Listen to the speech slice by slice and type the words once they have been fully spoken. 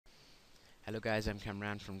Hello guys, I'm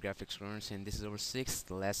Kamran from Graphics Learners, and this is our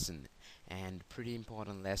sixth lesson and pretty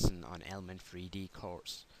important lesson on Element 3D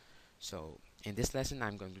course. So in this lesson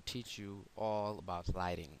I'm going to teach you all about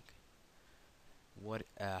lighting.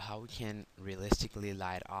 How we can realistically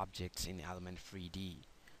light objects in Element 3D.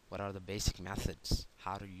 What are the basic methods?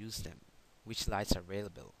 How to use them? Which lights are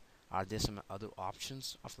available? Are there some other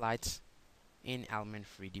options of lights in Element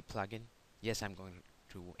 3D plugin? Yes, I'm going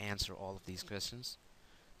to answer all of these questions.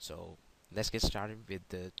 So let's get started with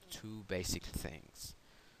the two basic things.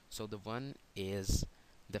 So the one is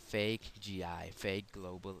the fake GI, fake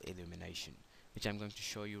global illumination, which I'm going to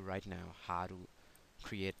show you right now how to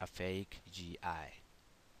create a fake GI.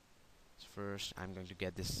 So first I'm going to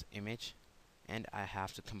get this image and I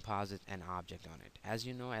have to composite an object on it. As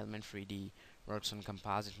you know, Element 3D works on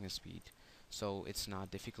compositing speed, so it's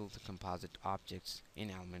not difficult to composite objects in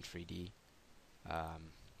Element 3D.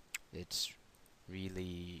 It's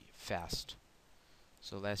really fast.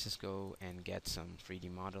 So let's just go and get some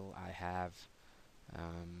 3D model. I have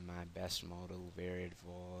my best model where it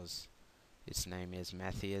was. Its name is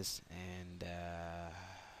Matthias, and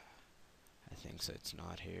I think so. It's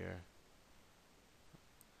not here.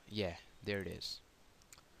 Yeah, there it is.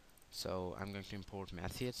 So I'm going to import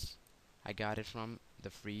Matthias. I got it from the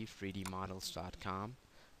free 3dmodels.com.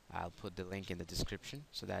 I'll put the link in the description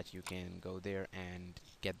so that you can go there and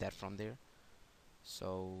get that from there.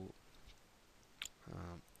 So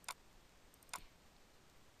um,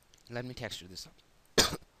 let me texture this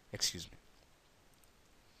up. Excuse me.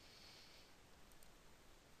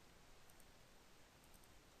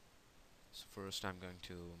 So first I'm going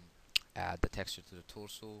to add the texture to the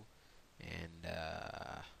torso and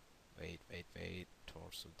wait,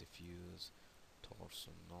 torso diffuse,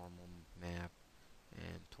 torso normal map,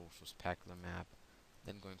 and torso specular map.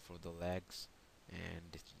 Then going for the legs,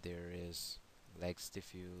 and there is legs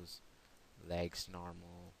diffuse, legs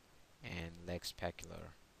normal, and legs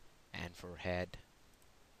specular, and for head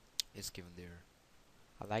is given there.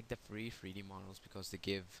 I like the free 3D models because they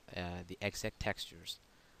give the exact textures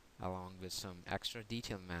along with some extra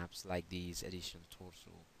detail maps like these additional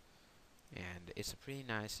torso, and it's a pretty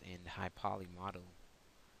nice and high poly model.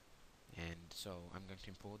 And so I'm going to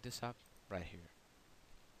import this up right here.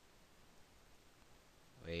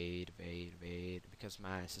 Wait, because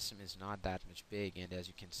my system is not that much big, and as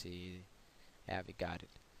you can see, yeah, we got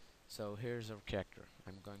it. So here's our character.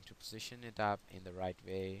 I'm going to position it up in the right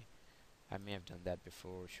way. I may have done that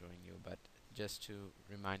before showing you, but just to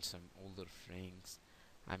remind some older things,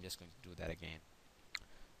 I'm just going to do that again.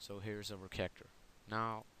 So here's our character.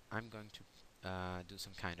 Now I'm going to do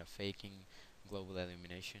some kind of faking global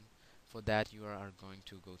illumination. For that you are going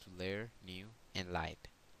to go to layer, new, and light.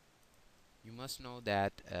 You must know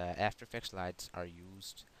that After Effects lights are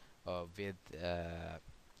used with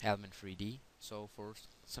Element 3D. So for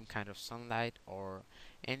some kind of sunlight or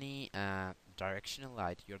any directional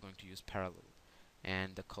light, you're going to use parallel,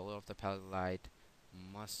 and the color of the parallel light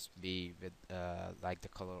must be with like the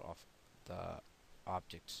color of the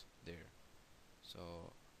objects there.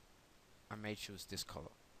 So I may choose this color,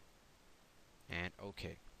 and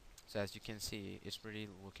okay. So as you can see, it's pretty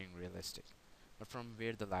looking realistic. But from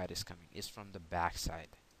where the light is coming is from the back side.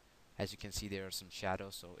 As you can see, there are some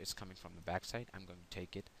shadows, so it's coming from the back side. I'm going to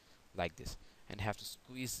take it like this and have to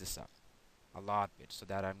squeeze this up a lot bit so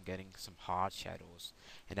that I'm getting some hard shadows,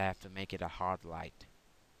 and I have to make it a hard light.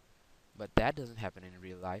 But that doesn't happen in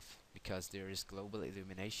real life because there is global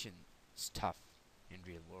illumination stuff in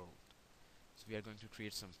real world. So we are going to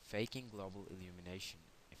create some faking global illumination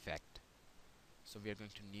effect. So we are going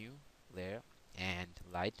to new layer and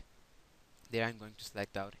light. There I'm going to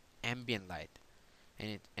select out ambient light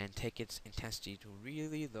and take its intensity to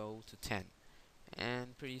really low to 10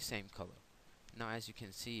 and pretty same color. Now as you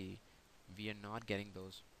can see, we are not getting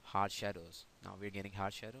those hard shadows. Now we're getting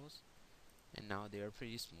hard shadows, and now they are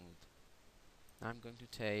pretty smooth. Now I'm going to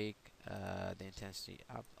take the intensity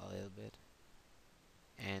up a little bit,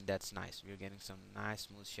 and that's nice. We're getting some nice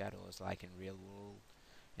smooth shadows like in real world.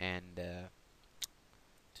 And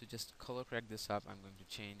to just color correct this up, I'm going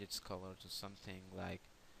to change its color to something like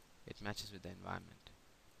it matches with the environment,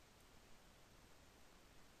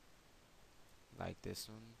 like this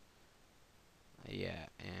one. Yeah,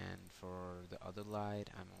 and for the other light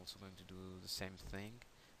I'm also going to do the same thing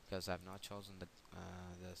because I've not chosen the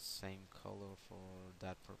same color for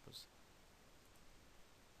that purpose.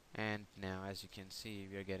 And now as you can see,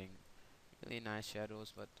 we are getting really nice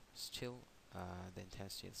shadows, but still the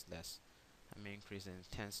intensity is less. I may increase the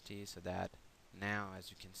intensity so that now as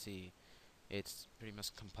you can see, it's pretty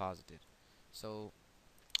much composited. So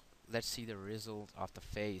let's see the result of the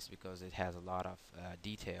face because it has a lot of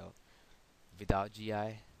detail. without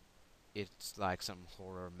GI it's like some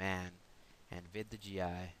horror man, and with the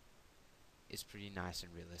GI it's pretty nice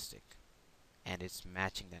and realistic, and it's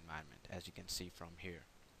matching the environment as you can see from here.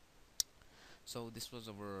 So this was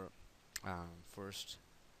our first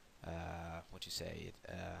what you say it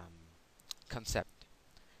concept,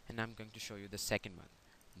 and I'm going to show you the second one.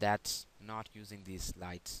 That's not using these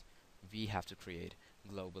lights. We have to create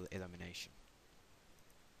global illumination.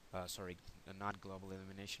 Sorry, not global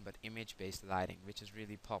illumination, but image-based lighting, which is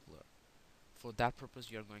really popular. For that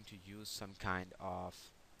purpose, you're going to use some kind of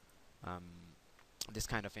um, this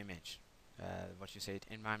kind of image. What you say, it,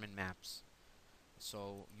 environment maps.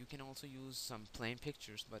 So you can also use some plain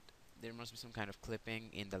pictures, but there must be some kind of clipping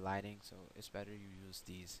in the lighting, so it's better you use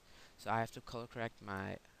these. So I have to color correct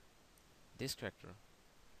my this character.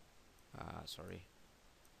 Sorry,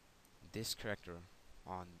 this character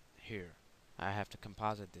on here. I have to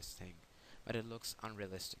composite this thing, but it looks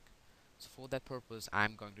unrealistic. So for that purpose,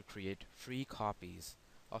 I'm going to create free copies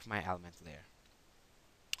of my element layer.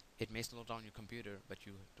 It may slow down your computer, but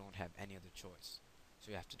you don't have any other choice.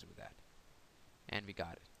 So you have to do that. And we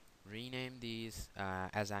got it. Rename these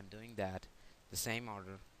as I'm doing that, the same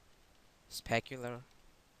order. Specular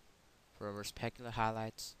for our specular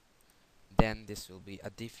highlights. Then this will be a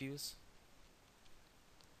diffuse,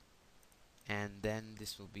 and then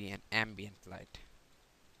this will be an ambient light.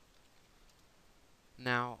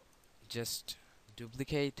 Now just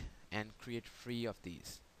duplicate and create three of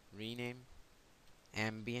these. Rename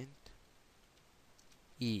ambient,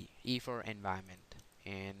 E for environment,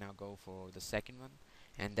 and now go for the second one,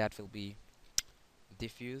 and that will be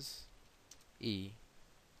diffuse E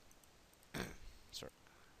sorry,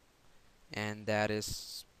 and that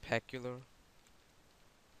is specular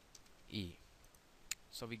E.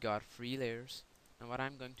 So we got three layers. Now what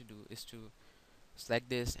I'm going to do is to select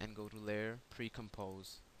this and go to layer,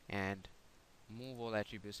 pre-compose, and move all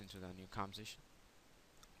attributes into the new composition.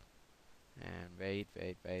 And wait,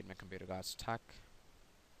 my computer got stuck.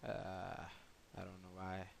 I don't know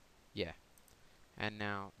why. Yeah. And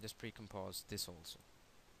now just pre-compose this also.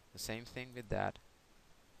 The same thing with that.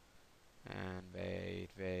 And wait.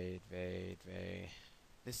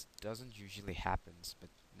 This doesn't usually happens, but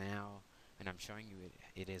now when I'm showing you it,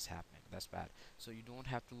 it is happening. That's bad. So you don't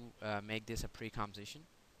have to make this a pre-composition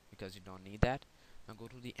because you don't need that. Now go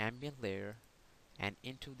to the ambient layer and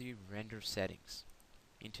into the render settings,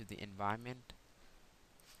 into the environment,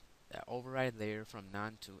 override layer from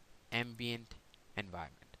none to ambient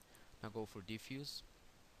environment. Now go for diffuse,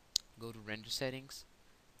 go to render settings,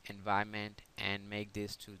 environment, and make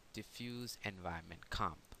this to diffuse environment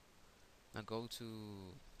comp. Now go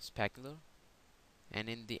to specular, and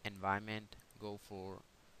in the environment go for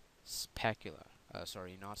specular.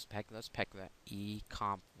 Sorry, not specular, specular E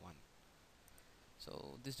comp 1.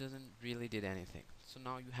 So this doesn't really did anything. So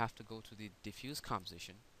now you have to go to the diffuse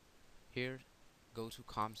composition. Here go to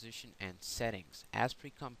composition and settings. As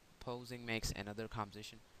pre-composing makes another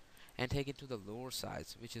composition, and take it to the lower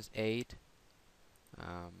size, which is 8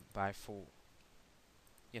 by 4.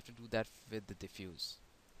 You have to do that with the diffuse,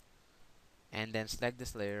 and then select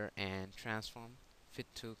this layer and transform fit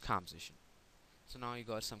to composition. So now you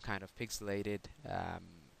got some kind of pixelated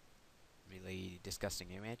really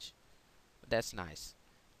disgusting image, but that's nice.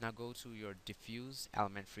 Now go to your diffuse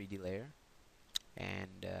element 3D layer,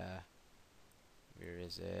 and where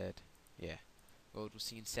is it? Yeah, go to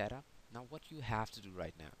scene setup. Now what you have to do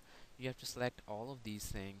right now, you have to select all of these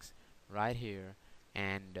things right here,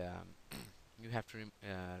 and you have to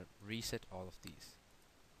reset all of these.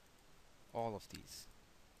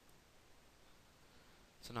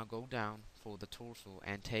 So now go down for the torso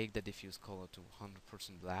and take the diffuse color to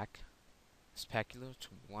 100% black, specular to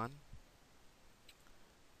 1,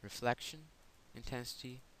 reflection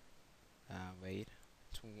intensity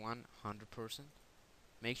to 100%.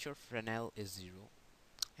 Make sure Fresnel is 0,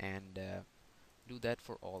 and do that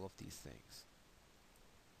for all of these things.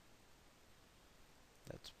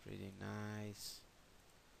 That's pretty nice.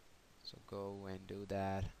 So go and do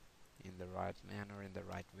that in the right manner, in the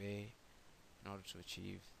right way, in order to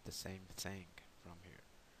achieve the same thing from here.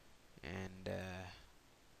 And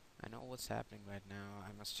I know what's happening right now.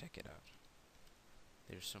 I must check it out.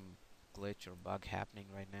 There's some glitch or bug happening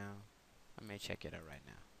right now. I may check it out right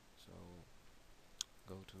now. So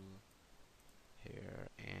go to here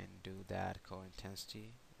and do that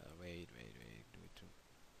co-intensity. Wait, do it too.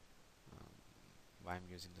 Why I'm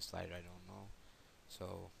using the slider, I don't know.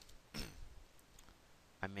 So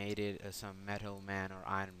I made it some metal man or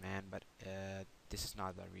iron man, but this is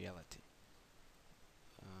not the reality.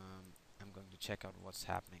 I'm going to check out what's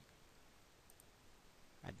happening.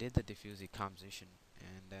 I did the diffuse composition,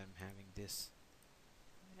 and I'm having this,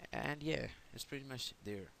 and yeah, it's pretty much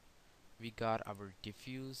there. We got our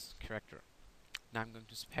diffuse character. Now I'm going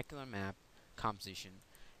to specular map composition,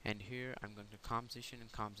 and here I'm going to composition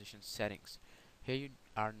and composition settings. Here you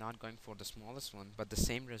are not going for the smallest one, but the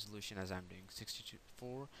same resolution as I'm doing,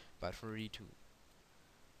 64 by 42,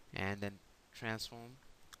 and then transform,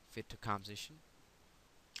 fit to composition.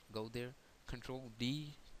 Go there, Control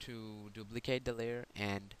D to duplicate the layer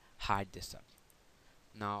and hide this up.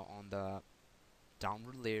 Now on the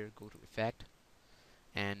downward layer, go to Effect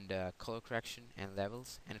and Color Correction and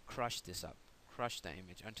Levels, and crush this up. Crush the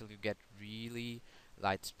image until you get really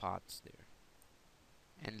light spots there,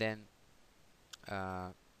 and then uh,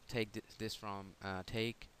 take the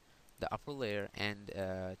upper layer and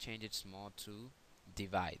change its mode to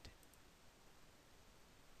divide,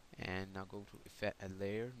 and now go to Effect,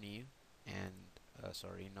 Layer, New, and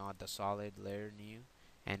sorry, not the solid layer, New,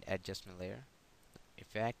 and Adjustment Layer,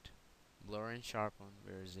 Effect, Blur and Sharpen,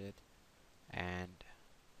 where is it, and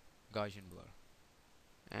Gaussian Blur,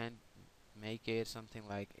 and make it something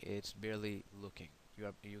like it's barely looking.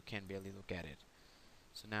 You can barely look at it.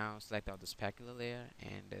 So now select out the specular layer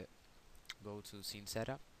and go to scene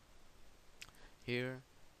setup. Here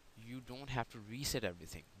you don't have to reset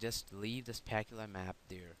everything, just leave the specular map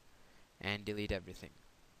there and delete everything.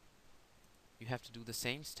 You have to do the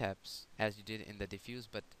same steps as you did in the diffuse,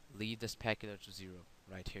 but leave the specular to 0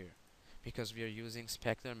 right here, because we are using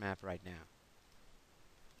specular map right now.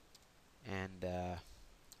 And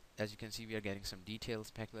as you can see, we are getting some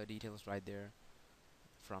details, specular details right there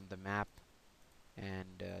from the map,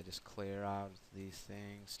 and just clear out these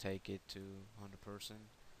things, take it to 100%,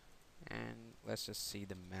 and let's just see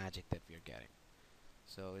the magic that we are getting.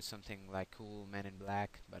 So it's something like cool Man in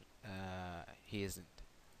Black, but he isn't.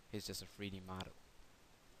 He's just a 3D model.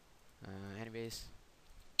 Anyways,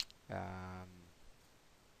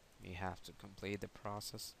 we have to complete the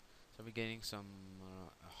process. So we're getting some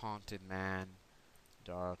haunted man,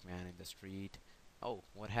 dark man in the street. Oh,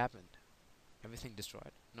 what happened? Everything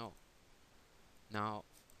destroyed? No. Now,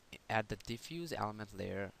 at the diffuse element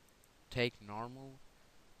layer, take normal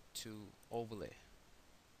to overlay.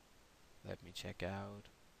 Let me check out.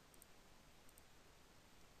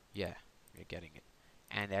 Yeah, we're getting it.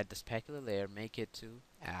 And at the specular layer, make it to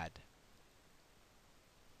add.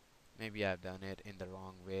 Maybe I've done it in the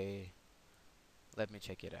wrong way. Let me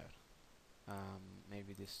check it out.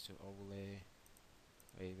 Maybe this to overlay.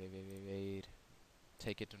 Wait.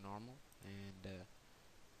 Take it to normal, and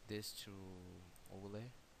this to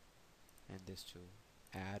overlay, and this to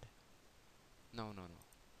add. No.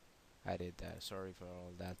 I did that. Sorry for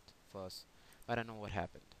all that fuss, but I know what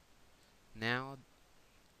happened. Now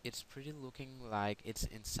it's pretty looking like it's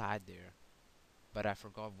inside there, but I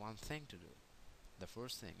forgot one thing to do. The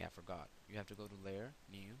first thing I forgot, you have to go to Layer,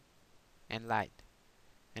 New, and Light,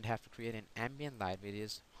 and have to create an ambient light which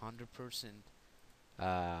is 100%,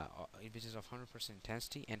 which is of 100%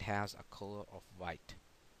 intensity and has a color of white.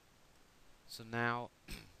 So now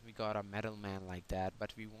we got a metal man like that,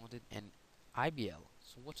 but we wanted an IBL.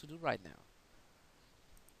 So what to do right now?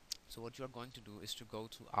 So what you are going to do is to go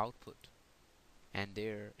to Output, and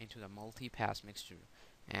there into the multi-pass mixture,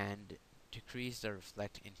 and decrease the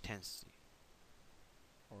reflect intensity,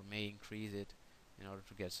 or may increase it in order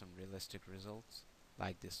to get some realistic results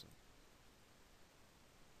like this one,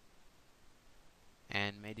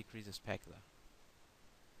 and may decrease the specular,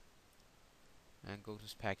 and go to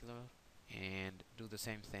specular and do the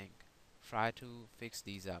same thing. Try to fix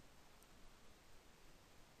these up,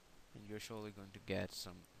 and you're surely going to get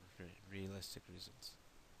some realistic results,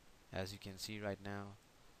 as you can see right now.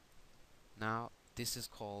 Now this is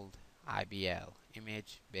called IBL,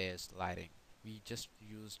 image based lighting. We just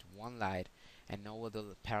used one light and no other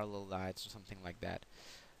parallel lights or something like that.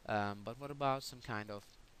 But what about some kind of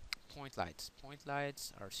point lights? Point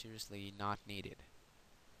lights are seriously not needed.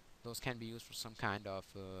 Those can be used for some kind of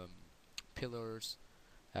pillars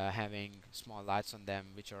having small lights on them,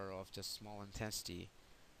 which are of just small intensity.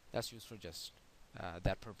 That's used for just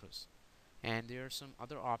that purpose. And there are some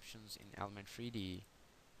other options in Element 3D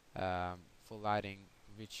for lighting,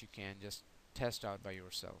 which you can just test out by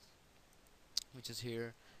yourself, which is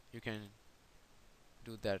here. You can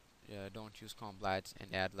do that. Don't use comp lights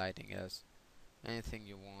and add lighting as anything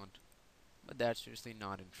you want, but that's seriously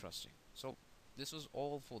not interesting. So this was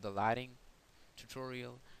all for the lighting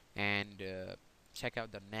tutorial, and check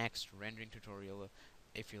out the next rendering tutorial.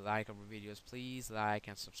 If you like our videos, please like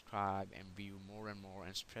and subscribe and view more and more,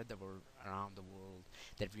 and spread the word around the world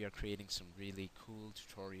that we are creating some really cool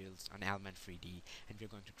tutorials on Element 3D, and we're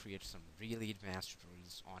going to create some really advanced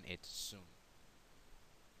tutorials on it soon.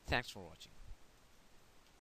 Thanks for watching.